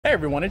Hey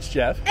everyone, it's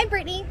Jeff. I'm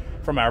Brittany.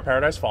 From our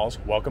Paradise Falls.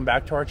 Welcome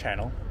back to our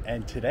channel.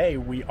 And today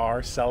we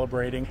are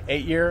celebrating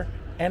 8-year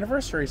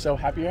anniversary. So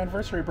happy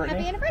anniversary,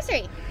 Brittany. Happy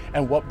anniversary.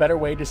 And what better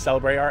way to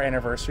celebrate our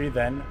anniversary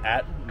than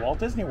at Walt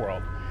Disney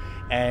World?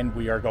 And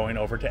we are going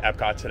over to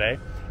Epcot today.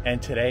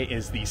 And today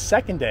is the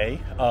second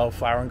day of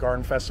Flower and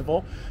Garden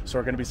Festival. So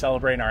we're going to be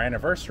celebrating our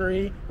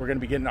anniversary. We're going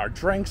to be getting our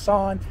drinks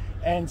on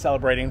and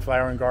celebrating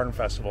Flower and Garden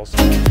Festival.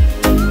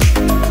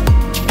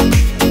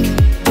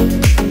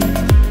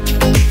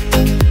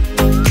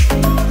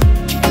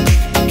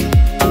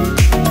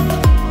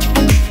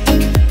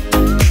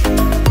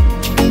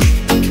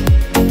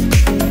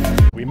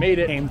 We made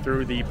it, came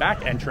through the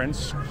back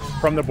entrance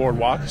from the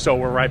boardwalk. So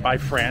we're right by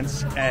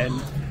France and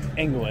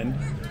England.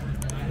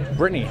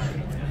 Brittany,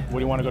 what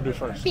do you want to go do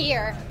first?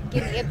 Beer.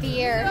 Give me a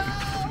beer.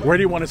 Where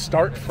do you want to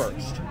start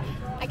first?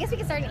 I guess we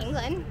can start in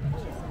England.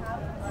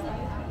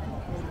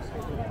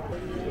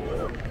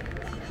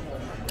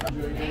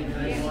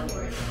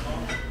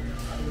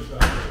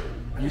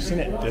 Have you seen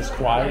it this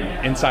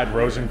wide inside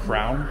Rose and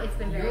Crown? It's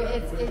been very,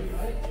 it's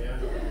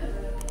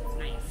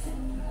nice.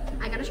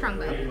 I got a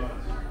strongbow.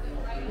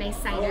 Nice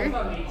cider.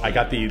 I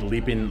got the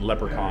Leaping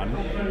Leprechaun.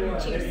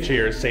 Cheers.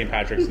 Cheers, St.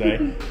 Patrick's Day.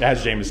 It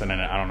has Jameson in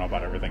it. I don't know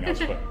about everything else,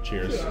 but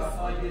cheers.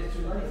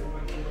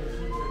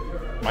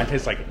 Mine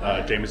tastes like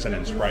Jameson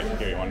and Sprite.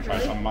 Here, you want to try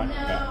some of mine?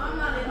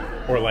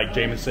 Yeah. Or like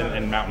Jameson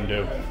and Mountain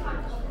Dew.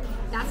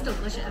 That's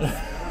delicious.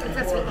 It's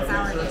got sweet and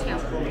sour in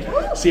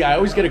it too. See, I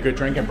always get a good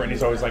drink and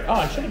Brittany's always like, oh,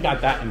 I should have got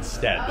that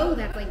instead. Oh,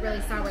 that's like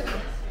really sour though.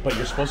 But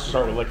you're supposed to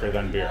start with liquor,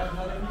 then beer.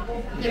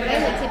 Yeah, but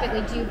I like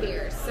typically do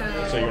beer,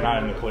 so... So you're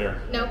not in the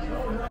clear. Nope.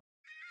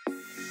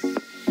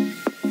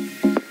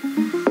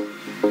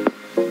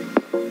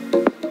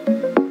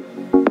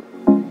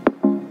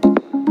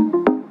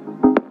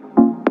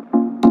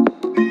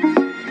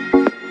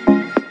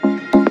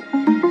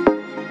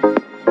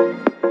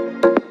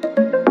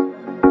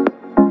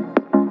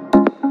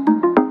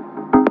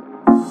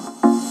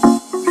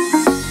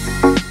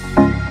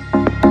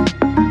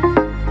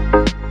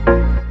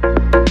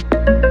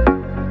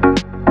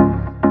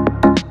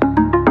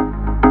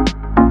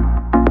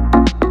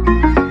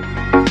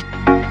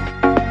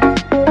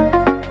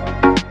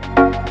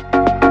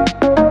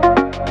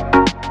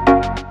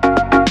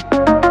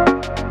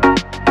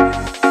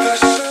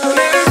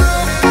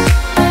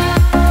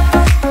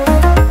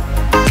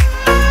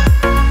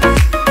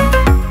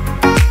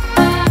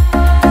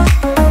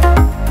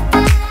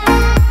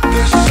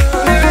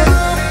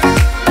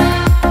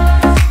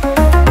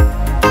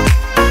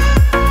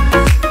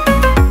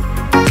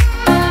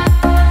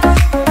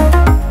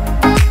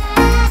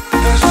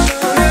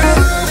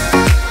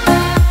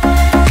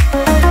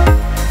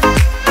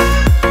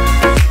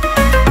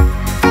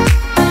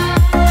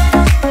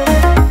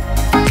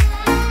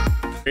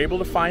 Able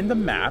to find the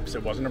maps.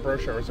 It wasn't a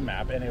brochure, it was a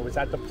map, and it was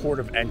at the port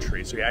of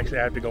entry, so you actually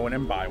had to go in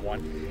and buy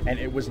one, and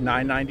it was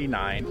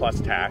 $9.99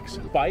 plus tax.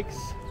 Bikes.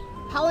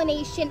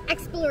 Pollination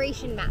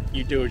exploration map.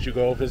 You do is you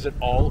go visit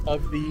all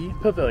of the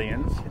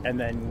pavilions, and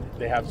then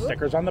they have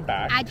stickers on the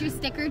back. Add your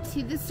sticker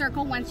to the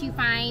circle once you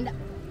find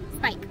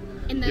Spike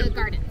in the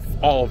gardens.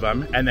 All of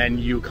them, and then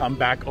you come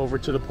back over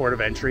to the port of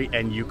entry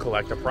and you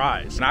collect a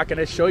prize. I'm not going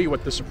to show you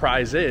what the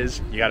surprise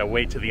is. You got to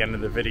wait to the end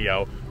of the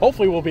video.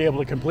 Hopefully we'll be able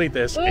to complete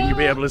this and you'll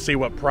be able to see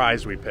what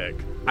prize we pick.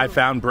 I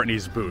found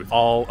Brittany's booth,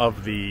 all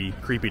of the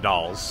creepy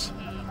dolls.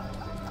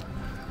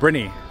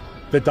 Brittany,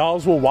 the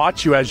dolls will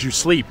watch you as you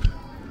sleep.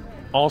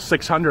 All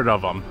 600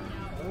 of them.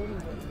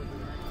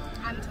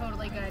 I'm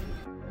totally good.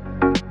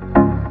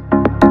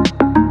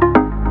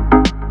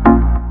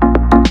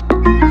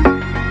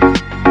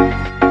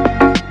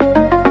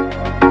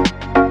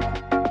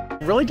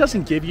 Really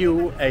doesn't give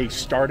you a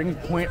starting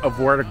point of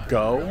where to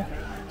go.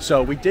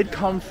 So we did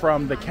come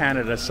from the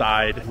Canada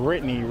side.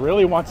 Brittany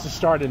really wants to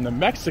start in the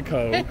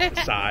Mexico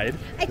side.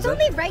 It's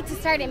only right to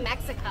start in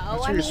Mexico.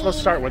 That's where you're supposed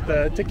to start with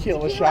the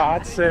tequila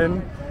shots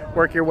and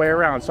work your way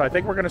around. So I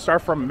think we're going to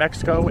start from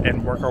Mexico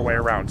and work our way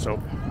around.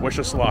 So wish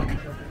us luck.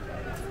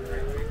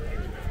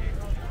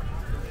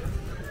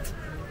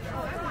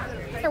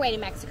 On our way to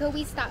Mexico,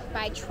 we stopped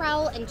by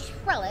Trowel and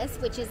Trellis,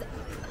 which is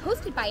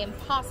hosted by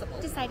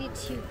Impossible. Decided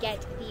to get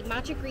the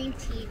matcha green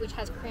tea, which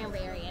has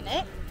cranberry in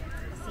it.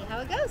 See how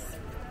it goes.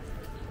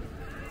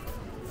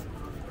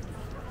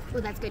 Oh,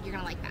 that's good. You're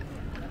gonna like that.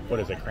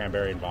 What is it?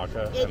 Cranberry and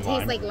vodka? It and tastes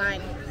lime? like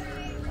lime.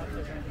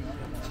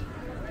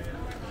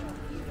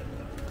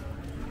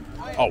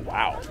 Oh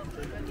wow,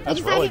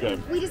 that's really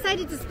good. We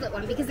decided to split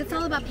one because it's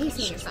all about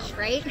pacing yourself,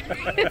 right?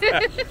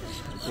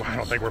 Well, I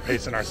don't think we're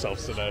pacing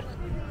ourselves today.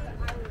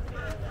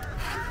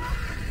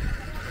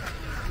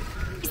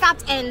 We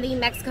stopped in the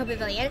Mexico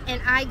Pavilion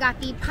and I got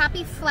the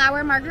poppy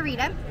flower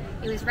margarita.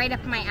 It was right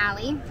up my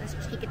alley. Let's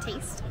take a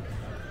taste.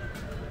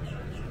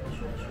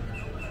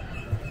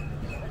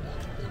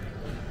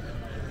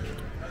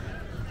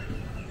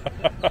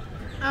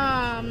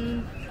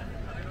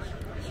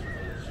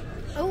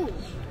 Oh.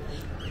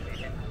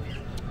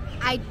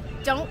 I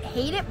don't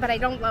hate it, but I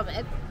don't love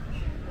it.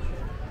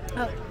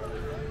 Oh.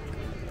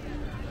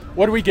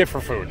 What do we get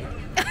for food?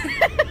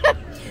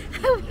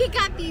 we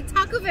got the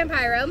Taco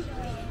Vampiro,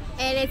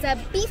 and it's a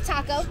beef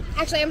taco.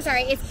 Actually, I'm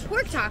sorry, it's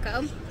pork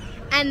taco.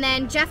 And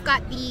then Jeff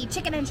got the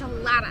chicken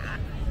enchilada.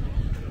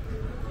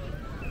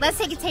 Let's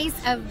take a taste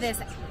of this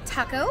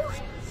taco.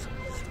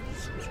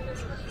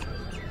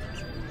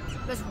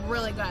 It's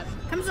really good.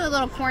 Comes with a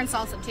little corn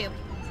salsa too.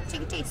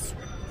 Take a taste.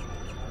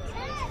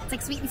 It's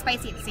like sweet and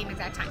spicy at the same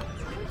exact time.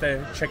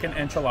 The chicken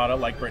enchilada,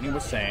 like Brittany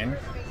was saying,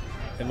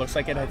 it looks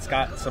like it's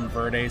got some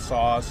verde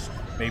sauce,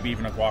 maybe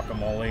even a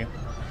guacamole.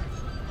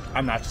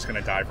 I'm not just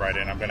gonna dive right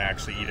in. I'm gonna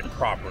actually eat it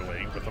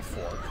properly with a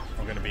fork.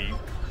 I'm gonna be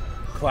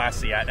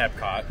classy at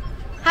Epcot.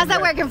 How's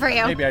that working for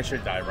you? Maybe I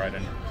should dive right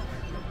in.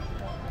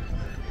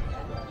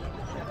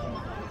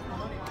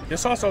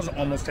 This sauce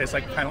almost tastes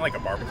like kind of like a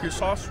barbecue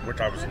sauce, which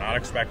I was not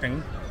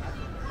expecting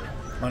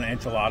on an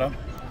enchilada.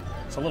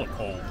 It's a little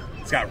cold.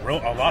 It's got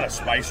a lot of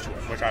spice to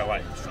it, which I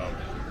like. So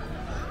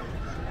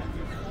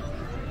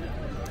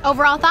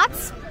overall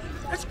thoughts?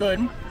 it's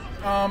good.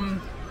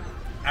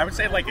 I would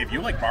say like if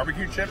you like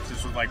barbecue chips,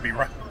 this would like be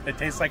right. It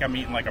tastes like I'm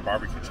eating like a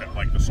barbecue chip,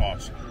 like the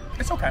sauce.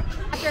 It's okay.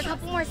 After a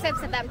couple more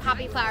sips of that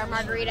poppy flower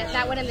margarita,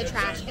 that went in the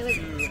trash. It was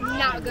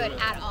not good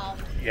at all.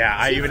 Yeah,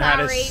 I even had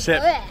a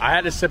sip. Blech. I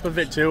had a sip of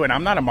it too, and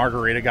I'm not a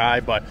margarita guy,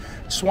 but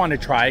just wanted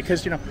to try it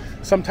because, you know,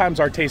 sometimes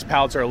our taste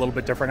palates are a little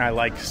bit different. I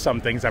like some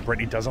things that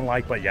Brittany doesn't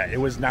like, but yeah, it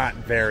was not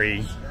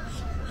very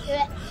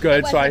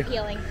good. So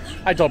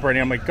I told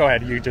Brittany, I'm like, go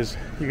ahead, you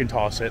can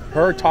toss it.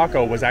 Her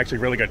taco was actually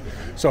really good.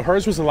 So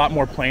hers was a lot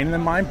more plain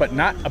than mine, but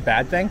not a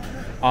bad thing.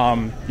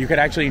 You could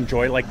actually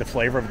enjoy like the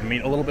flavor of the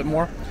meat a little bit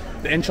more.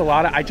 The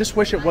enchilada, I just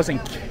wish it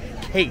wasn't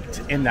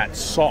caked in that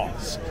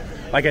sauce.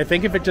 Like, I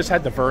think if it just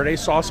had the verde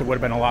sauce, it would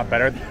have been a lot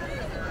better.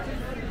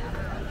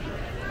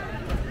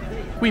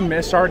 We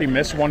already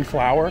missed one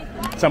flower.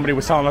 Somebody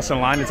was telling us in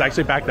line it's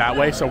actually back that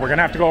way, so we're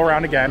gonna have to go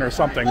around again or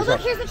something. Oh,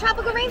 look, here's the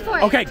tropical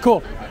rainforest. Okay,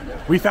 cool.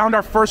 We found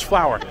our first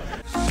flower.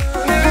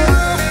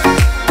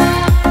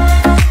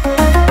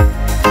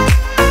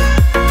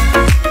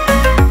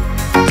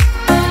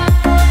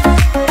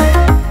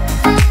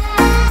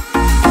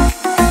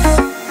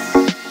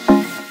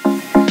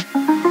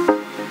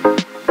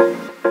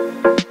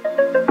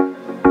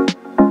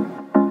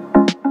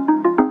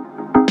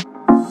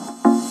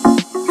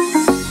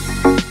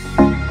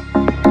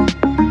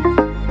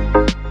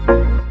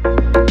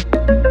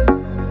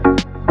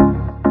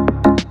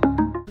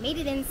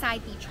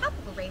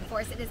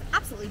 It is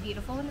absolutely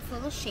beautiful, and it's a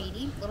little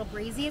shady, a little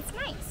breezy. It's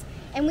nice.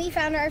 And we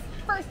found our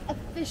first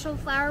official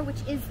flower, which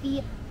is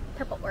the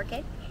purple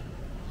orchid.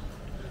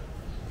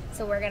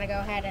 So we're gonna go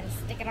ahead and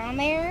stick it on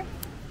there,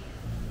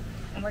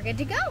 and we're good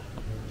to go.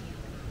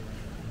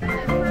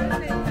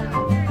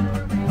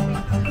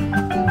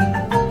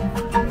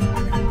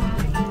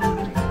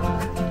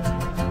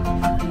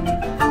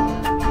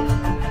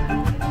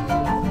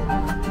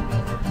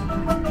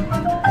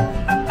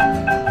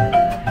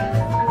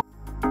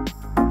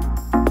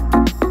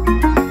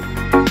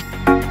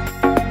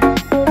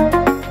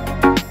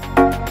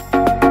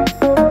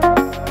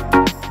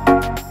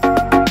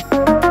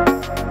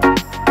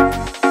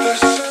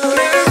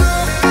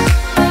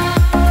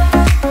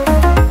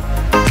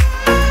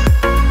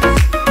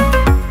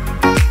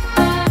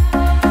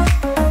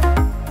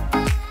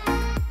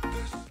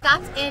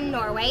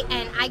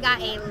 And I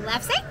got a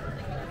lefse,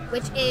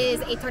 which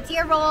is a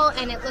tortilla roll,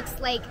 and it looks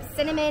like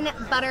cinnamon,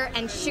 butter,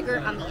 and sugar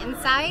on the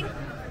inside.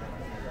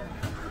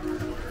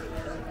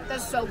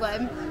 That's so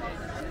good.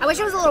 I wish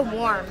it was a little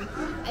warm.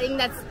 I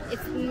think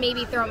it's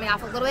maybe throwing me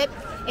off a little bit.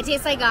 It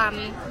tastes like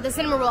the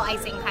cinnamon roll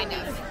icing, kind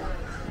of.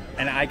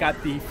 And I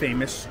got the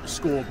famous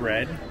school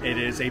bread. It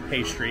is a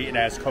pastry. It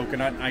has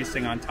coconut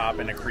icing on top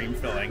and a cream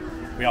filling.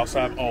 We also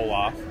have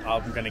Olaf.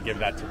 I'm gonna give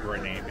that to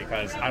Brittany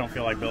because I don't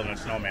feel like building a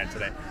snowman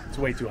today. It's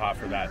way too hot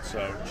for that,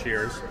 so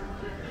cheers.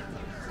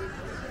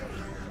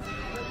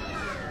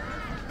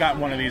 Got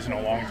one of these in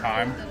a long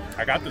time.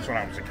 I got this when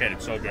I was a kid.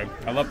 It's so good.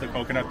 I love the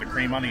coconut, the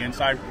cream on the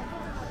inside.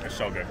 It's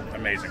so good,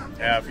 amazing.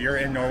 If you're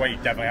in Norway, you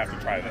definitely have to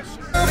try this.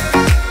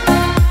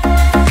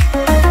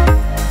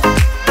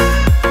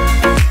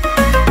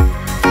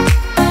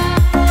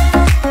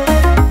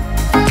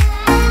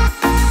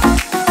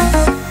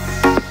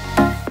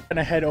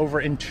 Gonna head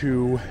over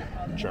into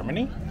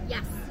Germany.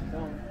 Yes.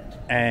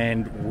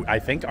 And I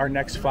think our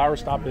next flower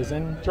stop is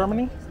in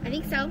Germany? I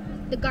think so.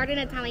 The Garden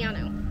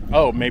Italiano.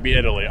 Oh, maybe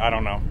Italy. I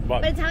don't know.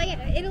 But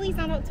Italy's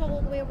not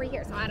all the way over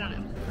here, so I don't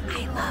know.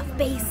 I love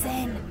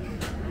basin.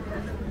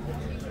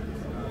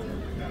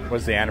 What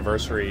does the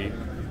anniversary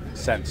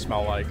scent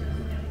smell like?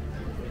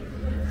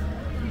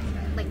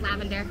 Like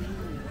lavender.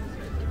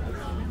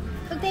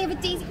 Look, they have a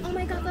daisy. Oh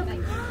my god, look.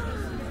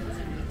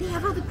 They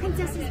have all the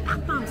princesses'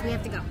 bath bombs. We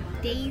have to go.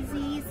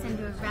 Daisy,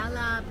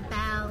 Cinderella,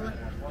 Belle.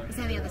 What's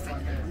on the other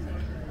side?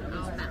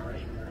 Oh, Belle.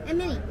 And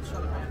Minnie.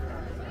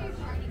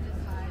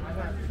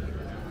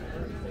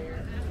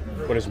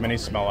 What does Minnie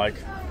smell like?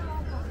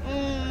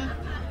 I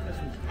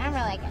don't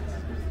really like it.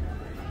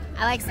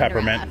 I like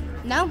Cinderella.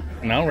 Peppermint. No.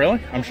 No, really?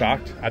 I'm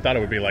shocked. I thought it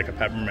would be like a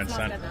peppermint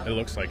scent. It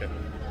looks like it.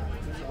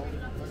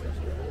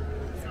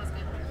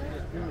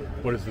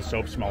 What does the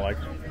soap smell like?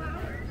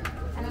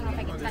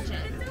 touch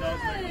it.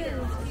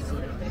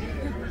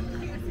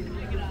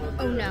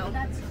 Oh no.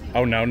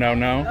 Oh no, no,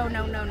 no. Oh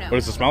no, no, no. What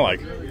does it smell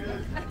like?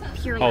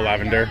 Pure Oh,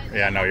 lavender.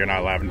 Yeah, no, you're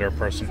not a lavender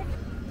person.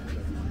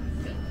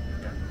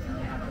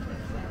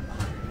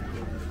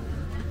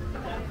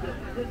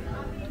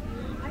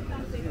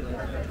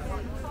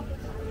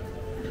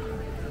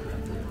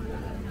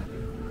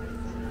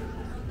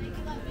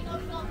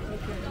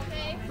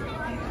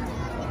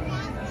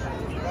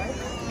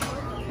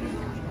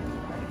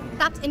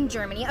 Stopped in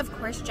Germany, of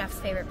course, Jeff's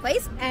favorite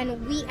place,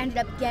 and we ended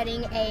up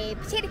getting a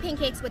potato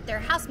pancakes with their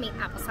house-made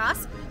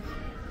applesauce.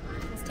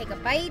 Let's take a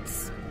bite.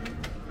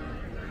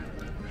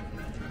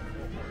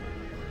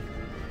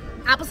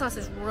 Applesauce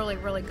is really,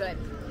 really good.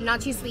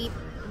 Not too sweet,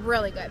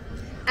 really good.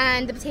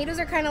 And the potatoes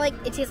are kind of like,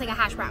 it tastes like a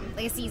hash brown,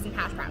 like a seasoned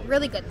hash brown.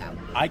 Really good though.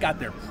 I got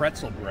their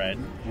pretzel bread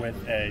with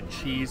a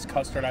cheese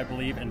custard, I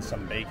believe, and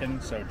some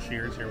bacon. So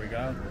cheers, here we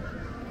go.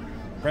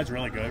 Bread's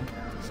really good.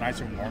 It's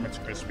nice and warm, it's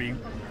crispy.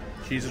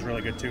 Cheese is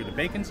really good too. The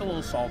bacon's a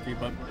little salty,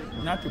 but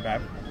not too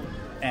bad.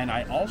 And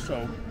I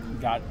also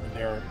got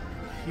their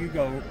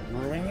Hugo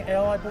Brewing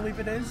Ale, I believe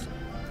it is.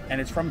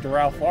 And it's from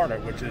Doral, Florida,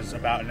 which is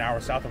about an hour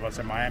south of us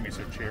in Miami,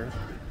 so cheers.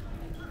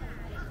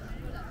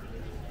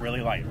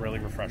 Really light, really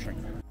refreshing.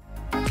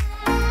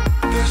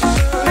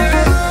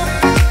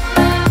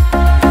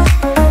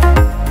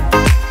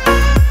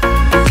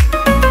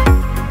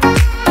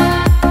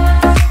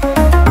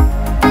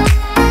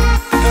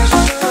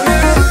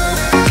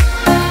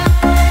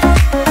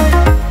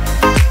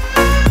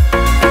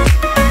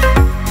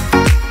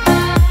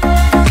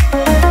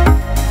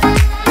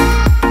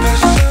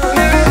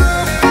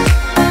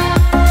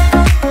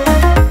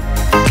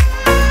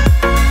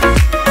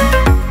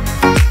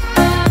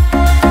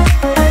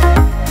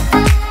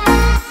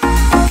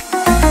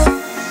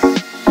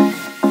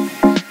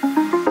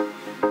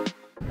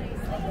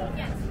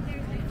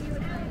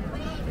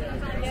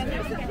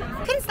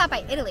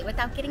 Italy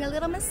without getting a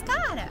little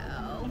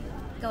Moscato.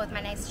 Go with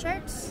my nice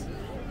shirt.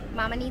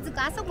 Mama needs a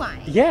glass of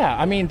wine. Yeah,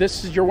 I mean,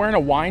 this is, you're wearing a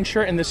wine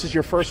shirt and this is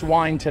your first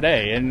wine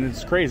today, and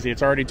it's crazy.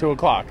 It's already 2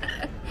 o'clock.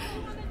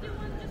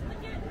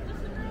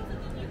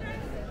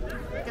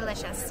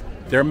 Delicious.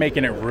 They're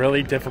making it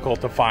really difficult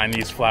to find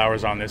these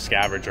flowers on this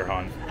scavenger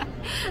hunt.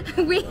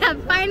 We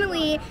have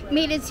finally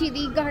made it to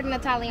the Garden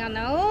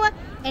Italiano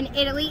in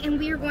Italy, and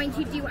we are going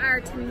to do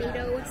our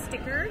tomato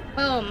sticker.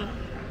 Boom.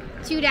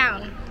 2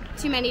 down.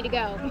 Too many to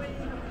go.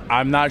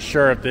 I'm not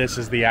sure if this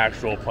is the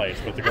actual place,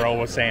 but the girl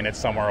was saying it's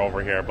somewhere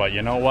over here. But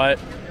you know what?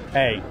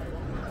 Hey,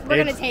 we're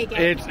gonna take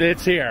it.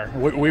 It's here.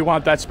 We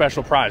want that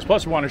special prize.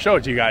 Plus, we want to show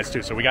it to you guys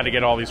too. So we got to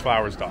get all these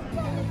flowers done.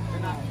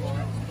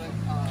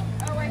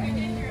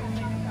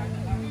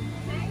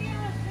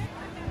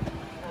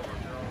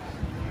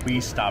 We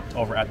stopped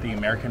over at the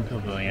American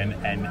Pavilion,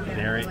 and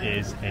there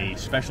is a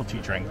specialty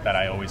drink that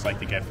I always like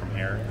to get from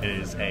here. It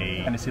is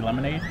a Tennessee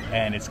lemonade,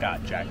 and it's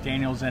got Jack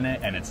Daniels in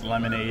it, and it's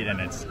lemonade, and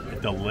it's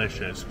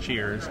delicious.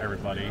 Cheers,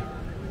 everybody.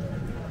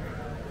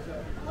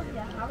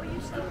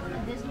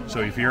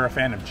 So if you're a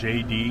fan of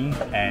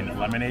JD and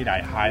lemonade,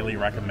 I highly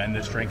recommend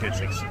this drink. It's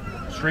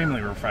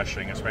extremely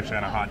refreshing, especially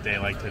on a hot day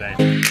like today.